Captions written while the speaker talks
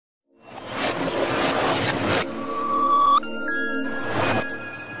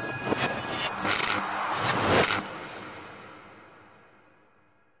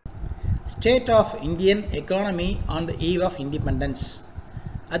State of Indian economy on the eve of independence.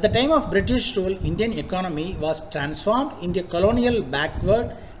 At the time of British rule, Indian economy was transformed into a colonial,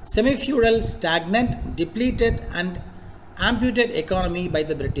 backward, semi-feudal, stagnant, depleted and amputated economy by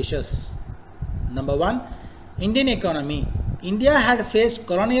the Britishers. Number 1. Indian economy. India had faced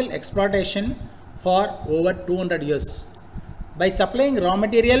colonial exploitation for over 200 years. By supplying raw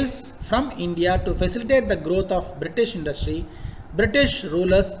materials from India to facilitate the growth of British industry, British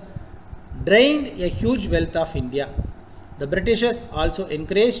rulers drained a huge wealth of India. The Britishers also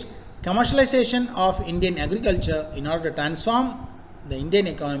encouraged commercialization of Indian agriculture in order to transform the Indian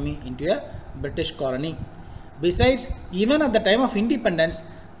economy into a British colony. Besides, even at the time of independence,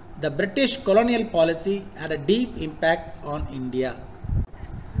 the British colonial policy had a deep impact on India.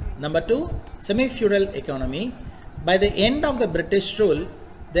 Number 2. Semi-Feudal Economy. By the end of the British rule,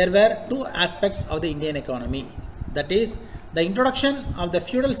 there were two aspects of the Indian economy. That is, the introduction of the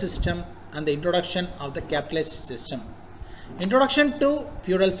feudal system and the introduction of the capitalist system. Introduction to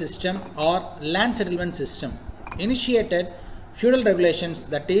feudal system or land settlement system initiated feudal regulations,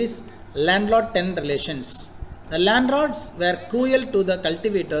 that is, landlord-tenant relations. The landlords were cruel to the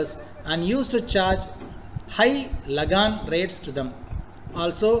cultivators and used to charge high lagan rates to them.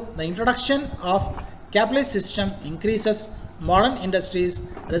 Also, the introduction of capitalist system increases modern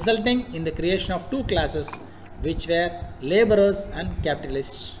industries, resulting in the creation of two classes, which were laborers and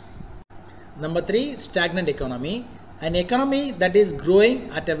capitalists. Number 3. Stagnant economy. An economy that is growing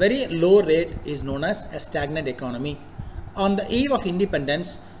at a very low rate is known as a stagnant economy. On the eve of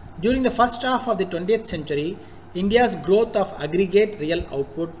independence, during the first half of the 20th century, India's growth of aggregate real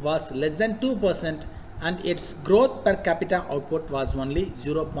output was less than 2% and its growth per capita output was only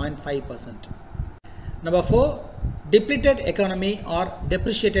 0.5%. Number 4. Depleted economy or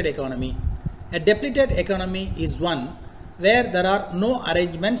depreciated economy. A depleted economy is one where there are no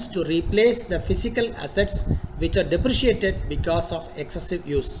arrangements to replace the physical assets which are depreciated because of excessive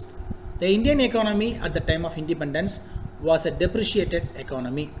use. The Indian economy at the time of independence was a depreciated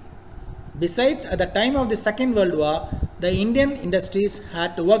economy. Besides, at the time of the Second World War, the Indian industries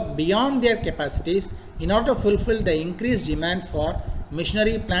had to work beyond their capacities in order to fulfill the increased demand for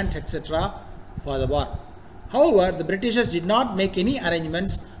machinery, plants, etc. for the war. However, the Britishers did not make any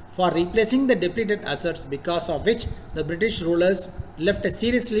arrangements for replacing the depleted assets, because of which the British rulers left a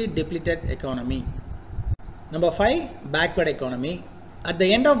seriously depleted economy. Number 5. Backward economy. At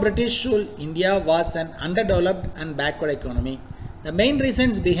the end of British rule, India was an underdeveloped and backward economy. The main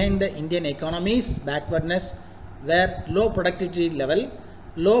reasons behind the Indian economy's backwardness were low productivity level,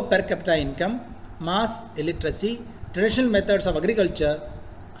 low per capita income, mass illiteracy, traditional methods of agriculture,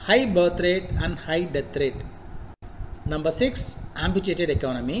 high birth rate and high death rate. Number 6. Amputated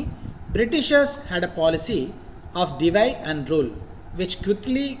economy. Britishers had a policy of divide and rule, which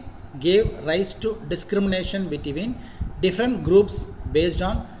quickly gave rise to discrimination between different groups based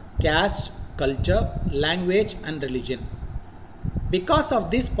on caste, culture, language and religion. Because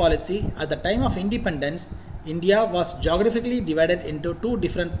of this policy, at the time of independence, India was geographically divided into two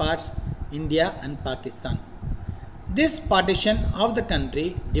different parts, India and Pakistan. This partition of the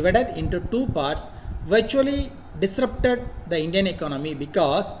country, divided into two parts, virtually disrupted the Indian economy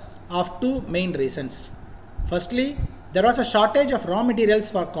because of two main reasons. Firstly, there was a shortage of raw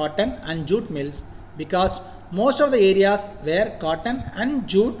materials for cotton and jute mills because most of the areas where cotton and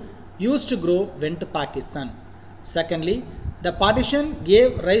jute used to grow went to Pakistan. Secondly, the partition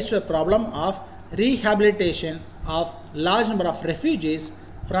gave rise to a problem of rehabilitation of large number of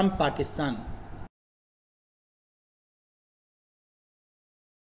refugees from Pakistan.